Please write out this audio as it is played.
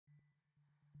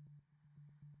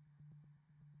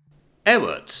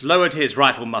Ewart lowered his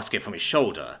rifle musket from his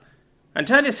shoulder and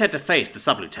turned his head to face the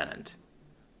sub-lieutenant.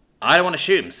 "I don't want to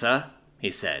shoot him, sir," he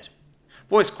said,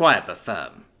 voice quiet but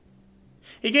firm.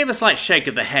 He gave a slight shake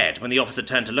of the head when the officer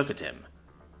turned to look at him.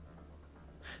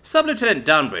 Sub-Lieutenant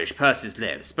Dunbridge pursed his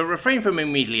lips, but refrained from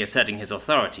immediately asserting his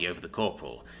authority over the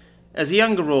corporal, as a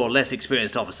younger or less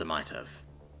experienced officer might have.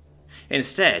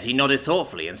 Instead, he nodded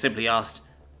thoughtfully and simply asked,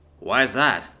 "Why is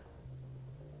that?"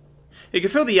 He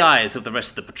could feel the eyes of the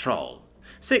rest of the patrol,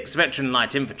 6 veteran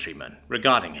light infantrymen,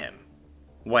 regarding him,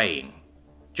 weighing,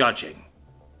 judging.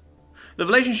 The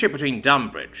relationship between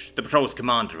Dunbridge, the patrol's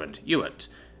commander, and Ewart,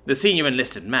 the senior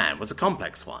enlisted man, was a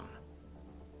complex one.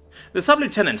 The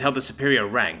sub-lieutenant held the superior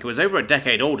rank and was over a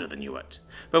decade older than Ewart,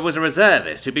 but was a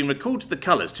reservist who had been recalled to the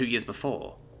colours 2 years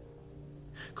before.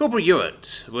 Corporal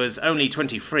Ewart was only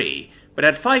 23, but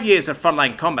had 5 years of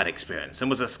frontline combat experience and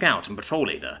was a scout and patrol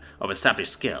leader of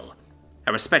established skill,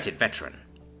 a respected veteran.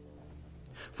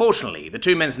 Fortunately, the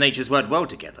two men's natures worked well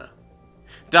together.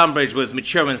 Dunbridge was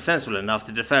mature and sensible enough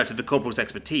to defer to the corporal's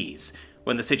expertise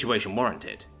when the situation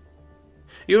warranted.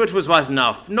 Ewart was wise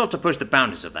enough not to push the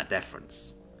boundaries of that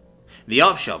deference. The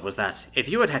upshot was that, if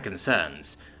Ewart had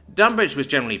concerns, Dunbridge was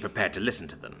generally prepared to listen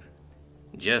to them.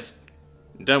 "Just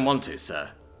don't want to, sir.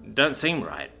 Don't seem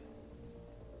right."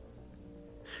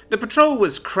 The patrol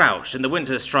was crouched in the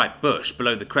winter-striped bush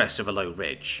below the crest of a low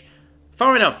ridge,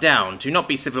 far enough down to not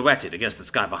be silhouetted against the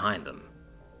sky behind them.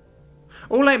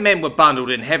 All 8 men were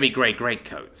bundled in heavy grey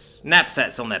greatcoats,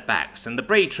 knapsacks on their backs, and the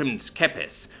braid-trimmed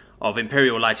kepis of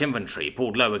Imperial Light Infantry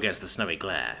pulled low against the snowy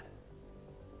glare.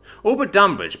 All but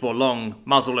Dunbridge bore long,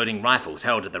 muzzle-loading rifles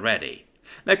held at the ready,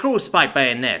 their cross-spike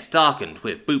bayonets darkened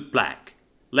with boot black,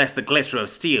 lest the glitter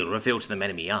of steel reveal to them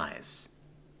enemy eyes.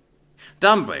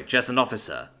 Dunbridge, as an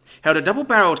officer, held a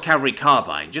double-barreled cavalry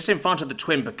carbine just in front of the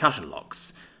twin percussion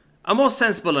locks, a more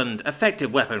sensible and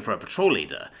effective weapon for a patrol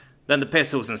leader than the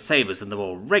pistols and sabres of the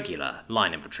more regular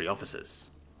line infantry officers.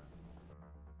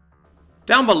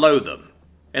 Down below them,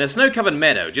 in a snow-covered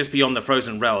meadow just beyond the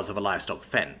frozen rails of a livestock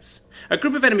fence, a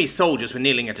group of enemy soldiers were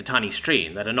kneeling at a tiny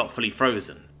stream that had not fully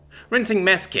frozen, rinsing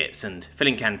mess kits and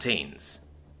filling canteens.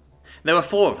 There were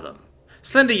 4 of them,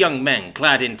 slender young men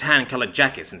clad in tan-coloured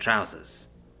jackets and trousers.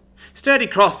 Sturdy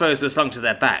crossbows were slung to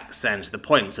their backs, and the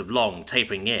points of long,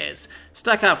 tapering ears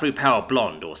stuck out through pale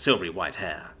blonde or silvery white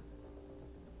hair.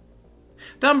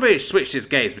 Dunbridge switched his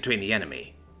gaze between the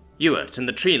enemy, Ewart, and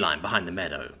the tree line behind the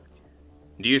meadow.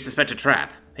 "Do you suspect a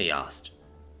trap?" he asked,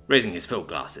 raising his field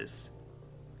glasses.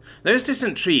 Those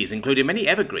distant trees included many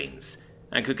evergreens,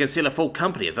 and could conceal a full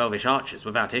company of elvish archers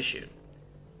without issue.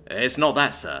 "It's not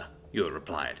that, sir," Ewart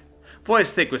replied,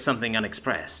 voice thick with something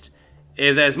unexpressed.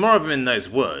 "If there's more of them in those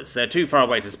woods, they're too far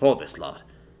away to support this lot.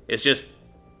 It's just..."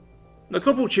 The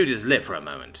corporal chewed his lip for a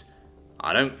moment.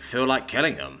 "I don't feel like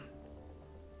killing them."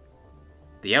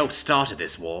 "The elves started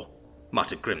this war,"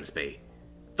 muttered Grimsby,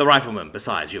 the rifleman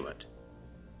beside Ewart.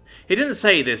 He didn't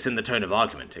say this in the tone of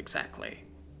argument, exactly.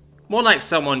 More like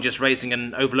someone just raising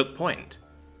an overlooked point.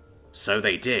 "So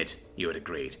they did," Ewart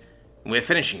agreed. "We're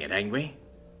finishing it, ain't we?"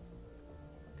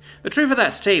 The truth of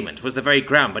that statement was the very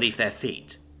ground beneath their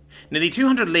feet, nearly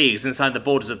 200 leagues inside the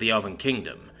borders of the Elven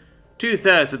Kingdom,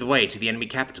 2/3 of the way to the enemy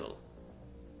capital.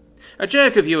 A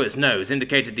jerk of Ewart's nose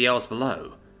indicated the elves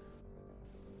below.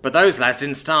 "But those lads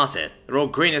didn't start it. They're all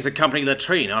green as a company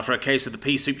latrine after a case of the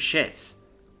pea soup shits."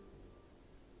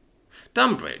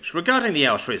 Dunbridge, regarding the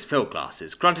elves through his field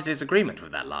glasses, grunted his agreement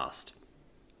with that last.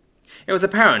 It was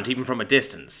apparent, even from a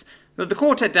distance, that the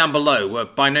quartet down below were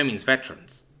by no means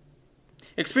veterans.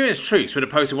 Experienced troops would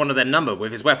have posted one of their number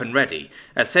with his weapon ready,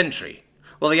 as sentry,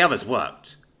 while the others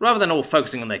worked, rather than all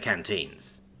focusing on their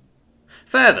canteens.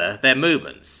 Further, their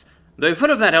movements, though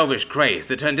full of that elvish grace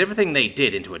that turned everything they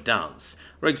did into a dance,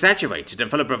 were exaggerated and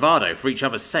full of bravado for each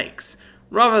other's sakes,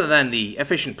 rather than the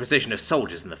efficient precision of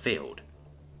soldiers in the field.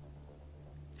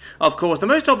 Of course, the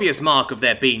most obvious mark of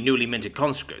their being newly minted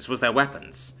conscripts was their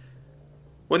weapons.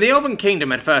 When the Elven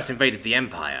Kingdom had first invaded the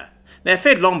Empire, their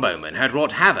feared longbowmen had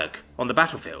wrought havoc on the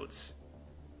battlefields.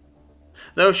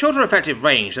 Though of shorter effective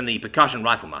range than the percussion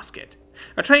rifle musket,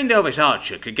 a trained elvish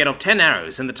archer could get off 10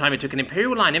 arrows in the time it took an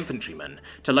Imperial Line infantryman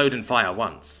to load and fire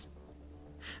once.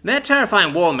 Their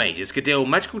terrifying war mages could deal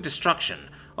magical destruction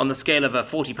on the scale of a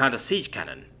 40-pounder siege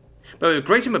cannon, but with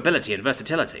greater mobility and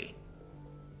versatility.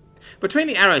 Between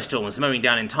the arrow storms mowing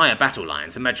down entire battle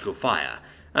lines and magical fire,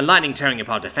 and lightning tearing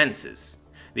apart defences,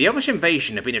 the Elvish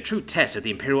invasion had been a true test of the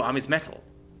Imperial Army's mettle.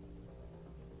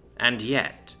 And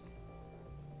yet...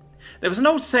 There was an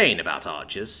old saying about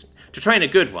archers: to train a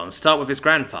good one, start with his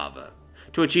grandfather.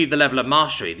 To achieve the level of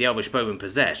mastery the Elvish bowmen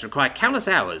possessed required countless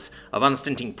hours of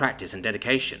unstinting practice and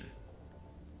dedication.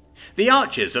 The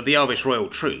archers of the Elvish royal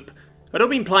troop had all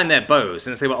been plying their bows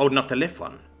since they were old enough to lift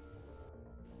one.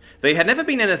 They had never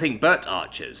been anything but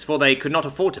archers, for they could not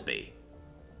afford to be.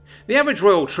 The average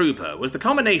royal trooper was the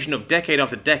culmination of decade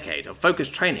after decade of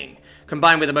focused training,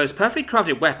 combined with the most perfectly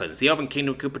crafted weapons the Elven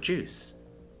Kingdom could produce.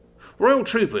 Royal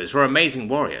troopers were amazing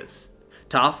warriors,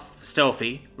 tough,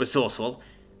 stealthy, resourceful,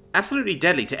 absolutely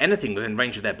deadly to anything within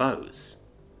range of their bows.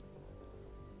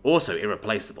 Also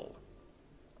irreplaceable.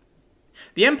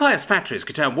 The Empire's factories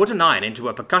could turn wood and iron into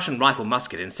a percussion rifle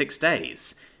musket in 6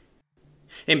 days.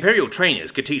 Imperial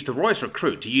trainers could teach the Roy's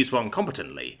recruit to use one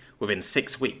competently within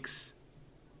 6 weeks.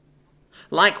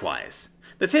 Likewise,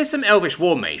 the fearsome Elvish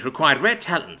war mage required rare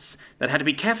talents that had to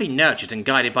be carefully nurtured and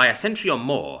guided by a century or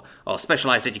more of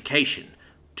specialized education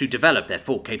to develop their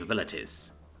full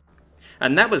capabilities.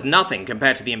 And that was nothing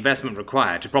compared to the investment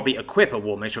required to properly equip a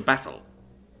war mage for battle.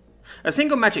 A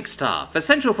single magic staff,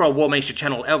 essential for a war mage to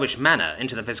channel Elvish mana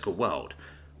into the physical world,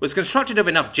 was constructed of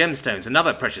enough gemstones and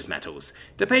other precious metals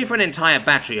to pay for an entire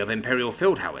battery of Imperial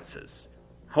field howitzers,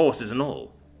 horses and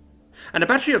all. And a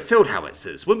battery of field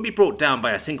howitzers wouldn't be brought down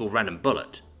by a single random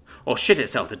bullet, or shit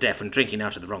itself to death when drinking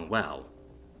out of the wrong well.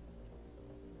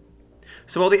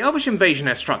 So while the Elvish invasion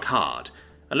had struck hard,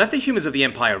 and left the humans of the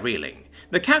Empire reeling,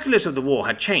 the calculus of the war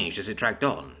had changed as it dragged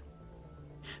on.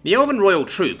 The Elven Royal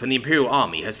Troop and the Imperial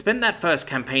Army had spent that first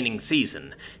campaigning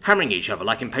season hammering each other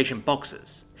like impatient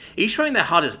boxers, each throwing their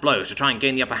hardest blows to try and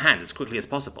gain the upper hand as quickly as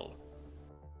possible.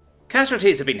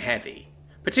 Casualties had been heavy,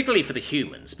 particularly for the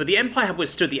humans, but the Empire had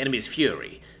withstood the enemy's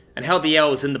fury and held the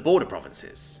elves in the border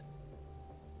provinces.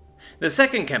 The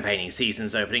second campaigning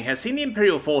season's opening had seen the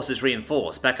Imperial forces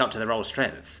reinforced back up to their old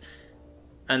strength,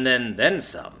 and then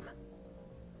some.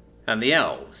 And the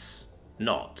elves,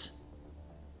 not.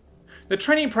 The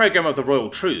training program of the Royal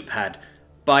Troop had,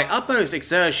 by utmost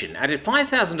exertion, added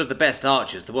 5,000 of the best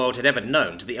archers the world had ever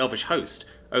known to the Elvish host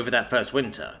over that first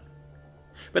winter.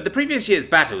 But the previous year's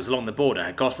battles along the border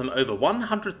had cost them over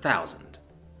 100,000.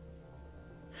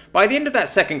 By the end of that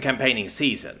second campaigning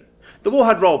season, the war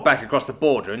had rolled back across the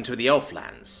border into the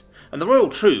Elflands, and the Royal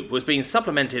Troop was being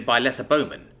supplemented by lesser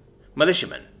bowmen,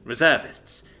 militiamen,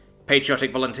 reservists,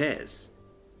 patriotic volunteers.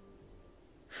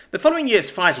 The following year's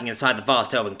fighting inside the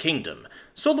vast Elven Kingdom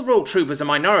saw the Royal Troop as a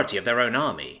minority of their own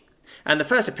army, and the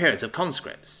first appearance of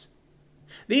conscripts.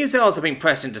 These elves had been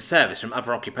pressed into service from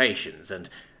other occupations, and,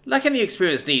 lacking the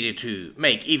experience needed to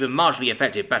make even marginally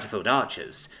effective battlefield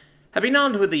archers, had been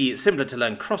armed with the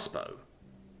simpler-to-learn crossbow.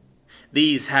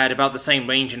 These had about the same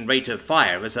range and rate of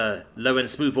fire as a low and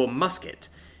smooth-bore musket,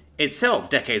 itself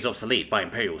decades obsolete by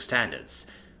Imperial standards,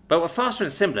 but were faster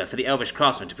and simpler for the Elvish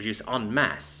craftsmen to produce en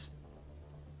masse.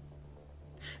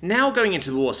 Now going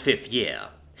into the war's 5th year,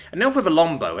 an elf with a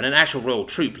longbow and an actual Royal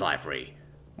Troop livery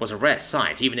was a rare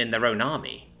sight even in their own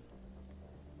army.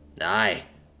 "Aye,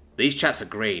 these chaps are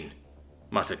green,"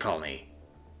 muttered Colney,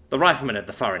 the rifleman at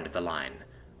the far end of the line.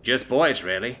 "Just boys,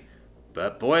 really,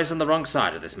 but boys on the wrong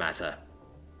side of this matter."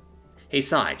 He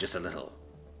sighed just a little.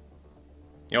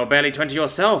 "You're barely 20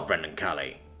 yourself, Brendan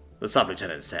Cully," the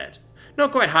sub-lieutenant said,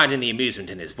 not quite hiding the amusement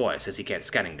in his voice as he kept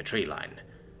scanning the tree line.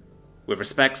 "With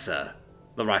respect, sir,"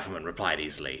 the rifleman replied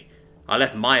easily, "I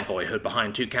left my boyhood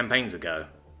behind 2 campaigns ago."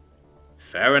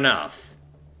 "Fair enough."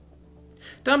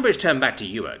 Dunbridge turned back to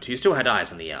Ewart, who still had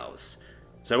eyes on the elves.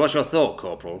 "So what's your thought,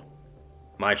 Corporal?"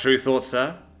 "My true thought,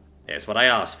 sir? It's what I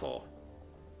asked for."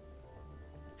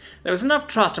 There was enough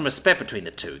trust and respect between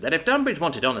the two that if Dunbridge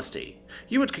wanted honesty,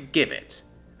 Ewart could give it,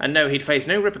 and know he'd face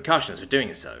no repercussions for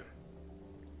doing so.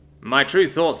 "My true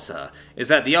thought, sir, is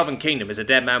that the Elven Kingdom is a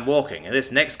dead man walking, and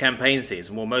this next campaign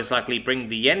season will most likely bring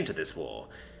the end to this war,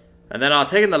 and that our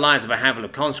taking the lives of a handful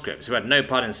of conscripts who had no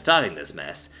part in starting this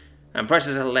mess, and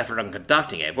precious little effort on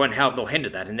conducting it, won't help nor hinder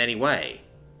that in any way."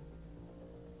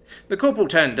 The corporal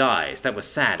turned eyes that were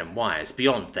sad and wise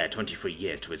beyond their 23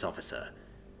 years to his officer.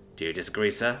 "Do you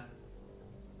disagree, sir?"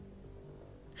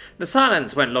 The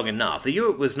silence went long enough that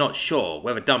Ewart was not sure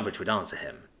whether Dunbridge would answer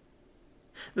him.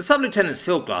 The sub-lieutenant's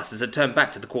field glasses had turned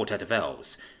back to the quartet of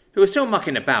elves, who were still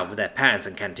mucking about with their pans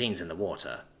and canteens in the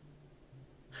water.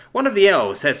 One of the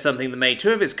elves said something that made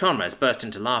 2 of his comrades burst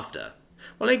into laughter,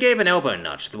 while he gave an elbow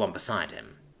nudge to the one beside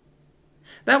him.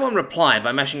 That one replied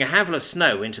by mashing a handful of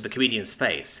snow into the comedian's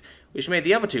face, which made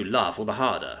the other 2 laugh all the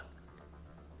harder.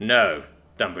 "No,"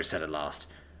 Dunbridge said at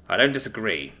last, "I don't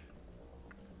disagree."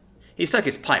 He stuck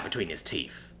his pipe between his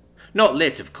teeth. Not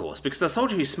lit, of course, because a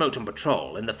soldier who smoked on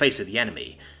patrol in the face of the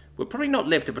enemy would probably not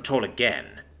live to patrol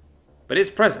again. But its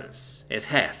presence, its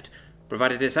heft,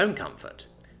 provided its own comfort.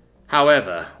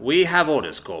 "However, we have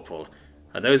orders, Corporal,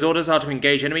 and those orders are to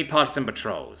engage enemy partisan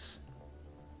patrols."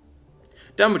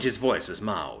 Dunbridge's voice was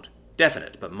mild,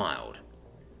 definite but mild.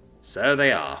 So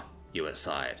they are, Ewart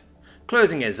sighed,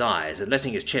 closing his eyes and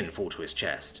letting his chin fall to his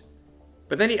chest.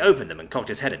 But then he opened them and cocked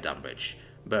his head at Dunbridge.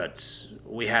 But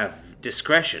we have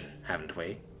discretion, haven't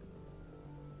we?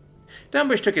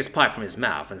 Dunbridge took his pipe from his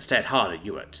mouth and stared hard at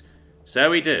Ewart. So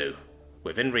we do,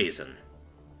 within reason.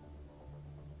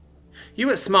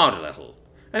 Ewart smiled a little,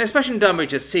 an expression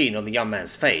Dunbridge had seen on the young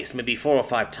man's face maybe 4 or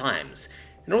 5 times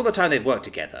in all the time they'd worked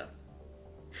together.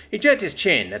 He jerked his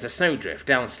chin at a snowdrift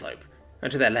downslope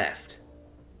and to their left.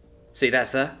 See that,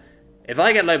 sir? If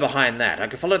I get low behind that, I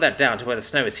can follow that down to where the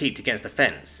snow is heaped against the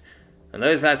fence, and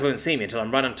those lads won't see me until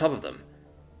I'm right on top of them.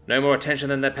 No more attention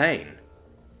than they're paying.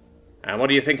 And what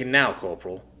are you thinking now,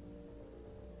 Corporal?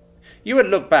 Ewart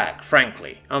looked back,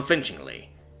 frankly, unflinchingly,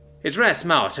 his rare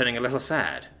smile turning a little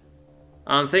sad.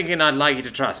 I'm thinking I'd like you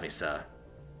to trust me, sir.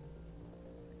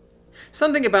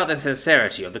 Something about the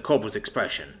sincerity of the Corporal's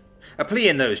expression, a plea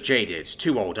in those jaded,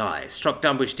 too old eyes, struck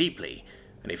Dunbridge deeply,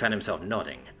 and he found himself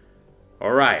nodding.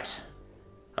 All right.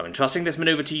 I'm entrusting this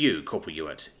maneuver to you, Corporal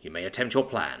Ewart. You may attempt your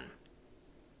plan.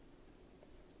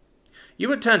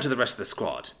 Ewart turned to the rest of the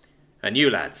squad. And you,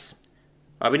 lads,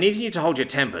 I'll be needing you to hold your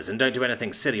tempers and don't do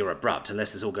anything silly or abrupt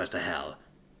unless this all goes to hell.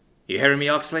 You hearing me,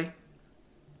 Oxley?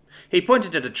 He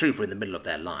pointed at a trooper in the middle of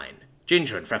their line,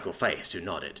 ginger and freckle-faced, who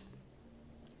nodded.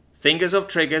 Fingers off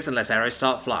triggers unless arrows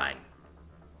start flying.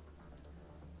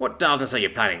 What daftness are you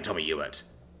planning, Tommy Ewart?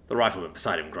 The rifleman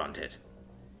beside him grunted.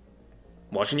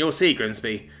 Watching you'll see,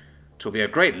 Grimsby. 'Twill be a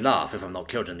great laugh if I'm not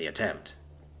killed in the attempt.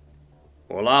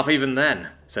 We'll laugh even then,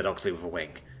 said Oxley with a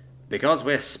wink, because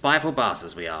we're spiteful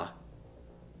bastards, we are.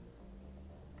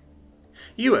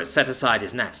 Ewart set aside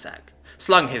his knapsack,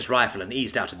 slung his rifle and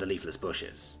eased out of the leafless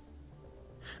bushes.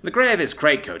 The grey of his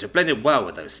greatcoat had blended well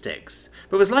with those sticks,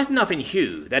 but was light enough in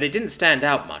hue that it didn't stand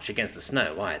out much against the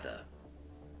snow either.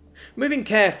 Moving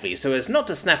carefully so as not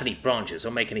to snap any branches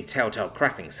or make any telltale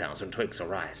crackling sounds from twigs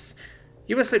or ice,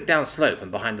 Ewart slipped down slope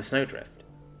and behind the snowdrift.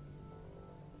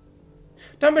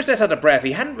 Dunbridge let out a breath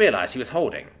he hadn't realised he was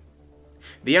holding.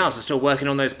 The Owls were still working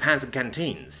on those pans and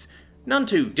canteens, none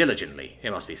too diligently,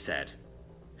 it must be said.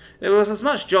 There was as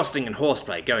much jostling and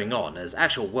horseplay going on as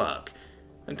actual work,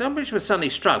 and Dunbridge was suddenly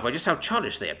struck by just how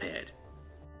childish they appeared.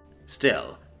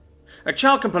 Still, a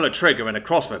child can pull a trigger and a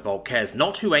crossbow bolt cares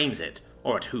not who aims it,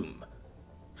 or at whom.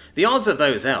 The odds of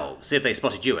those elves, if they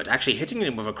spotted Ewart, actually hitting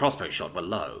him with a crossbow shot were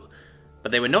low,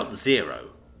 but they were not 0.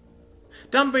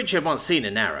 Dunbridge had once seen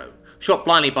an arrow, shot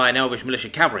blindly by an elvish militia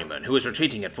cavalryman who was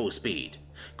retreating at full speed,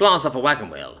 glance off a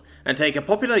wagon wheel, and take a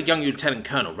popular young lieutenant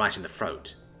colonel right in the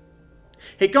throat.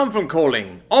 He'd gone from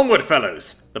calling, "Onward,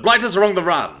 fellows! The blighters are on the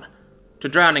run!" to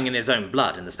drowning in his own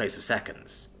blood in the space of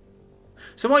seconds.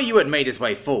 So while Ewart made his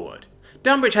way forward,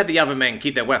 Dunbridge had the other men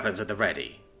keep their weapons at the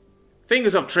ready.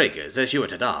 Fingers off triggers, as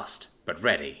Ewart had asked, but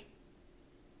ready.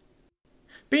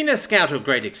 Being a scout of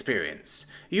great experience,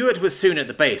 Ewart was soon at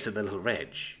the base of the little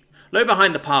ridge, low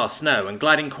behind the pile of snow and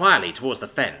gliding quietly towards the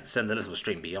fence and the little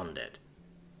stream beyond it.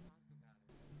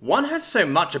 One heard so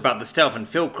much about the stealth and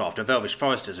fieldcraft of elvish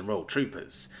foresters and royal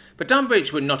troopers, but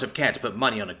Dunbridge would not have cared to put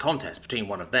money on a contest between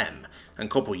one of them and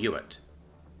Corporal Ewart.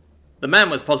 The man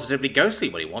was positively ghostly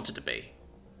what he wanted to be.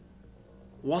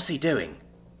 "What's he doing?"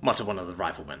 muttered one of the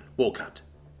riflemen, Walcott.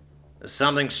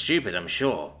 "Something stupid, I'm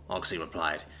sure," Oxley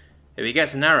replied. "If he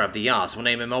gets an arrow up the arse, we'll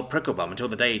name him Old Pricklebum until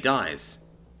the day he dies."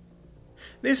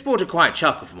 This brought a quiet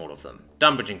chuckle from all of them,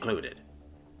 Dunbridge included.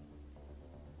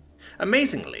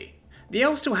 Amazingly, the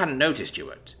elves still hadn't noticed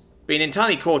Ewart, being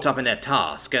entirely caught up in their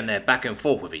task and their back and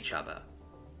forth with each other.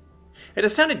 It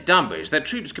astounded Dunbridge that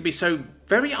troops could be so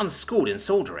very unschooled in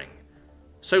soldiering,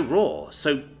 so raw,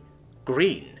 so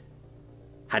green.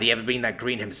 Had he ever been that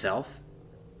green himself?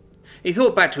 He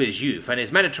thought back to his youth and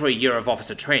his mandatory year of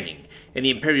officer training in the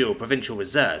Imperial Provincial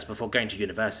Reserves before going to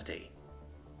university.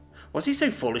 Was he so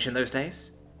foolish in those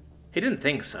days? He didn't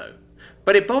think so,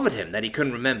 but it bothered him that he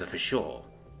couldn't remember for sure.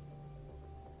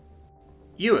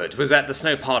 Ewart was at the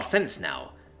snow-piled fence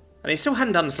now, and he still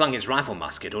hadn't unslung his rifle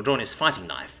musket or drawn his fighting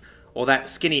knife, or that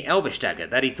skinny elvish dagger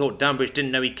that he thought Dunbridge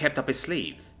didn't know he kept up his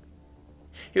sleeve.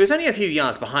 He was only a few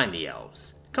yards behind the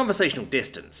elves, conversational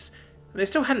distance, and they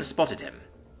still hadn't spotted him.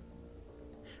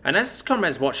 And as his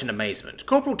comrades watched in amazement,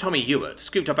 Corporal Tommy Ewart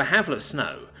scooped up a handful of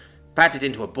snow, packed it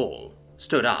into a ball,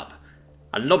 stood up,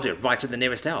 and lobbed it right at the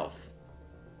nearest elf.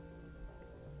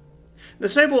 The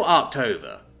snowball arced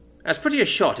over, as pretty a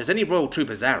shot as any royal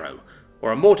trooper's arrow,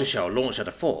 or a mortar shell launched at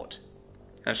a fort,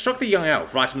 and struck the young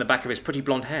elf right on the back of his pretty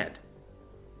blonde head.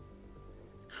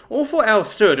 All 4 elves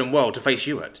stood and whirled to face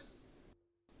Ewart.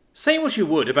 Say what you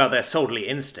would about their soldierly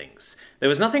instincts, there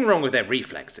was nothing wrong with their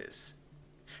reflexes.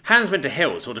 Hands went to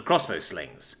hilts or to crossbow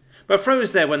slings, but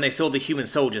froze there when they saw the human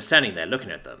soldiers standing there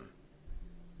looking at them.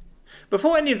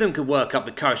 Before any of them could work up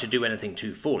the courage to do anything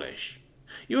too foolish,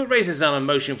 Ewart raised his arm and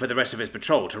motioned for the rest of his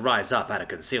patrol to rise up out of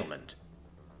concealment.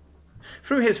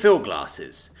 Through his field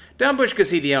glasses, Dunbridge could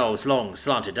see the elves' long,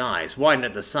 slanted eyes widen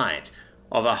at the sight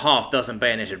of a half-dozen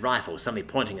bayoneted rifles suddenly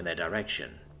pointing in their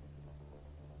direction.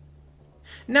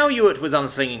 Now Ewart was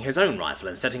unslinging his own rifle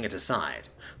and setting it aside,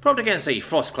 propped against a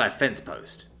frost-clad fence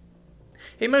post.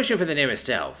 He motioned for the nearest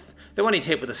elf, the one he'd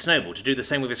hit with a snowball, to do the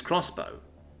same with his crossbow.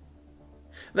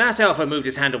 That elf had moved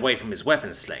his hand away from his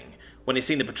weapon sling when he'd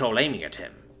seen the patrol aiming at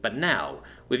him, but now,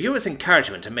 with Ewart's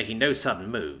encouragement and making no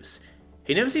sudden moves,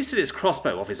 he nervously stood his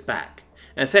crossbow off his back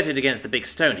and set it against the big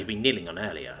stone he'd been kneeling on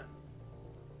earlier.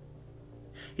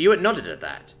 Ewart nodded at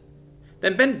that,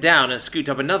 then bent down and scooped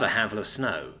up another handful of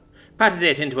snow, patted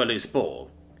it into a loose ball,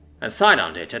 and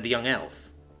sidearmed it at the young elf.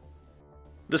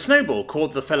 The snowball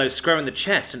caught the fellow square in the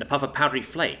chest in a puff of powdery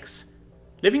flakes,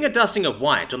 leaving a dusting of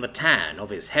white on the tan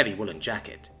of his heavy woolen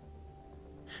jacket.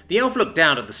 The elf looked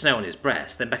down at the snow on his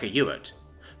breast, then back at Ewart,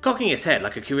 cocking his head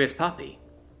like a curious puppy.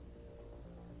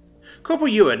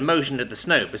 Corporal Ewart motioned at the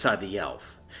snow beside the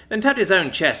elf, then tapped his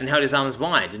own chest and held his arms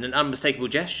wide in an unmistakable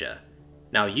gesture.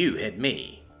 "Now you hit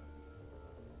me."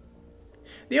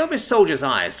 The elvish soldier's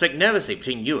eyes flicked nervously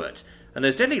between Ewart and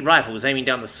those deadly rifles aiming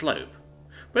down the slope,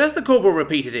 but as the corporal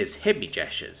repeated his "hit me"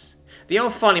 gestures, the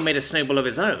elf finally made a snowball of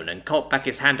his own and cocked back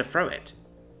his hand to throw it.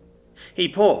 He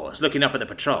paused, looking up at the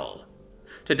patrol.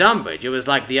 To Dunbridge, it was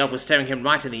like the elf was staring him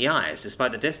right in the eyes,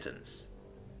 despite the distance.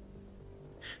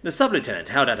 The sub-lieutenant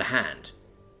held out a hand.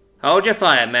 "Hold your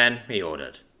fire, men," he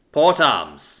ordered. "Port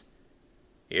arms."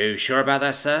 "You sure about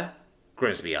that, sir?"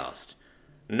 Grimsby asked.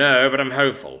 "No, but I'm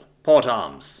hopeful. Port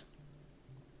arms."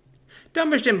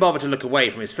 Dunbridge didn't bother to look away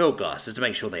from his field glasses to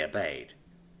make sure they obeyed.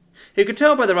 He could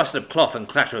tell by the rustle of cloth and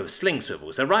clatter of sling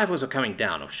swivels their rifles were coming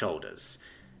down off shoulders.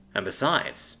 And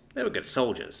besides, they were good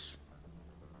soldiers.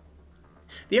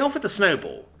 The elf with the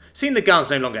snowball, seeing the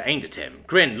guns no longer aimed at him,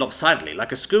 grinned lopsidedly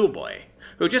like a schoolboy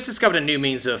who had just discovered a new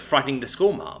means of frightening the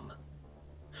schoolmarm.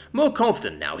 More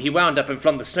confident now, he wound up and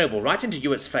flung the snowball right into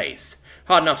Ewart's face,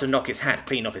 hard enough to knock his hat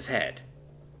clean off his head.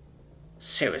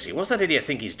 "Seriously, what's that idiot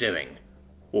think he's doing?"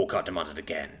 Walcott demanded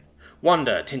again,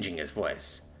 wonder tinging his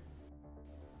voice.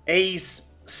 "He's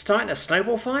starting a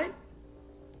snowball fight?"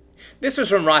 This was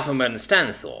from Rifleman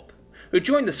Stanthorpe, who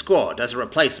joined the squad as a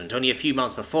replacement only a few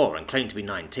months before and claimed to be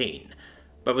 19,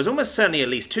 but was almost certainly at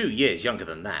least 2 years younger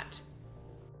than that.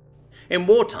 In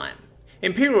wartime,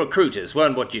 Imperial recruiters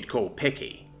weren't what you'd call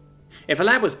picky. If a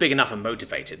lad was big enough and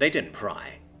motivated, they didn't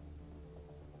pry.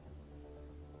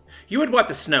 Ewart wiped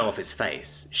the snow off his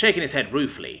face, shaking his head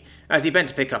ruefully as he bent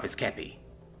to pick up his kepi.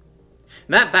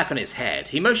 That back on his head,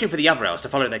 he motioned for the other elves to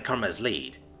follow their comrade's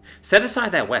lead, set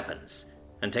aside their weapons,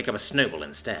 and take up a snowball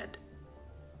instead.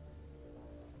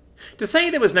 To say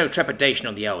there was no trepidation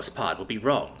on the elves' part would be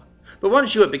wrong, but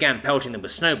once Ewart began pelting them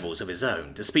with snowballs of his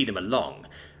own to speed them along,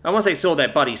 and once they saw their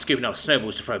buddies scooping up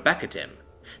snowballs to throw back at him,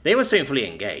 they were soon fully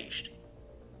engaged.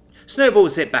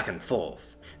 Snowballs zipped back and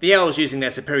forth, the elves using their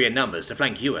superior numbers to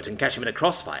flank Ewart and catch him in a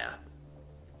crossfire.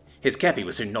 His kepi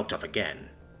was soon knocked off again.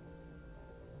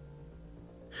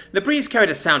 The breeze carried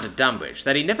a sound to Dunbridge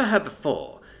that he'd never heard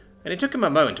before, and it took him a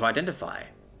moment to identify.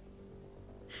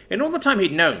 In all the time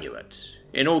he'd known Ewart,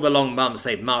 in all the long months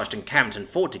they'd marched and camped and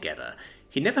fought together,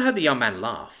 he'd never heard the young man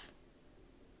laugh.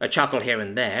 A chuckle here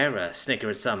and there, a snicker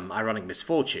at some ironic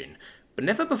misfortune, but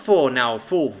never before now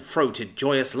full-throated,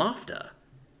 joyous laughter.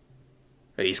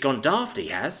 "He's gone daft, he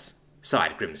has,"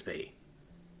 sighed Grimsby.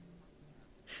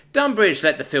 Dunbridge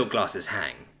let the field glasses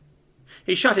hang.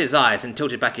 He shut his eyes and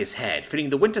tilted back his head, feeling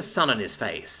the winter sun on his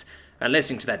face, and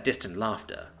listening to that distant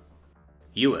laughter.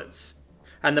 Ewart's,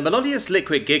 and the melodious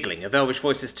liquid giggling of elvish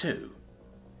voices too.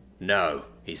 "No,"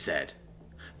 he said,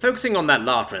 focusing on that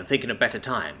laughter and thinking of better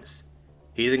times.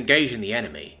 "He's engaging the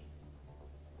enemy."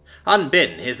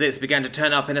 Unbidden, his lips began to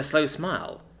turn up in a slow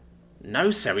smile.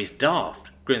 "No, sir, he's daft,"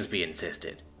 Grimsby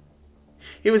insisted.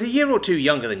 He was a year or two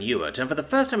younger than Ewart, and for the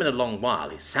first time in a long while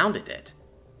he sounded it.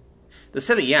 The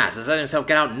silly ass has let himself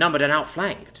get outnumbered and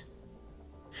outflanked.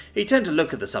 He turned to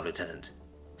look at the sub-lieutenant.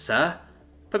 "Sir,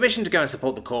 permission to go and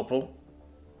support the corporal?"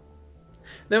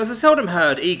 There was a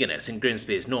seldom-heard eagerness in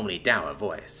Grimsby's normally dour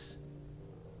voice.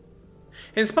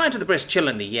 In spite of the brisk chill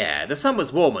in the air, the sun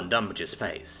was warm on Dunbridge's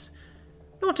face.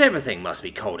 Not everything must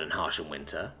be cold and harsh in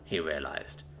winter, he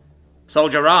realised.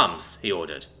 "Soldier arms," he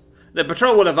ordered. "The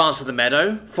patrol will advance to the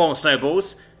meadow, form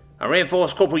snowballs, and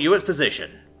reinforce Corporal Ewart's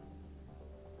position."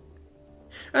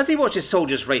 As he watched his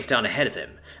soldiers race down ahead of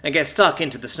him and get stuck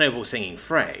into the snowball-singing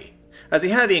fray, as he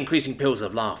heard the increasing peals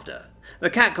of laughter, The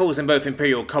catcalls in both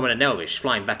Imperial Common and Elvish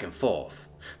flying back and forth,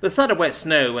 the thud of wet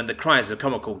snow and the cries of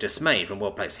comical dismay from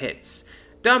well-placed hits.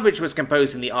 Downbridge was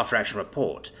composing the after-action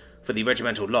report for the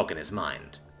regimental log in his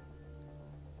mind.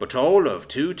 Patrol of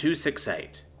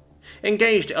 2268.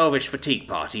 Engaged Elvish fatigue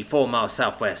party 4 miles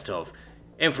southwest of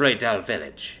Infraredale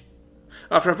village.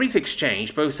 After a brief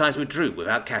exchange, both sides withdrew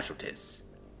without casualties.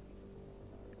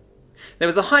 There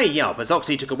was a high yelp as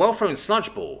Oxley took a well-thrown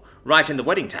sludge ball right in the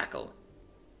wedding tackle.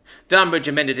 Downbridge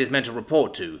amended his mental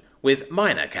report to, with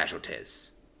minor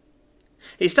casualties.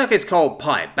 He stuck his cold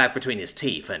pipe back between his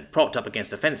teeth and propped up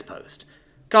against a fence post,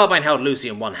 carbine held loosely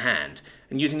in one hand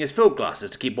and using his field glasses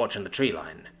to keep watch on the tree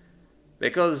line.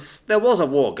 Because there was a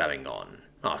war going on,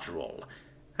 after all,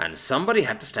 and somebody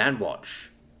had to stand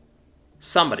watch.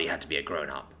 Somebody had to be a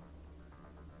grown-up.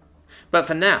 But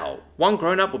for now, one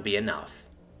grown-up would be enough.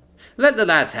 Let the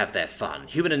lads have their fun,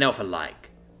 human and elf alike.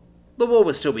 The war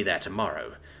would still be there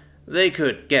tomorrow. They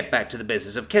could get back to the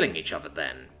business of killing each other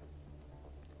then.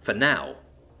 For now,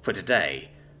 for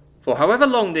today, for however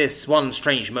long this one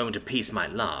strange moment of peace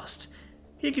might last,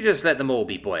 he could just let them all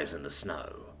be boys in the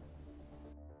snow.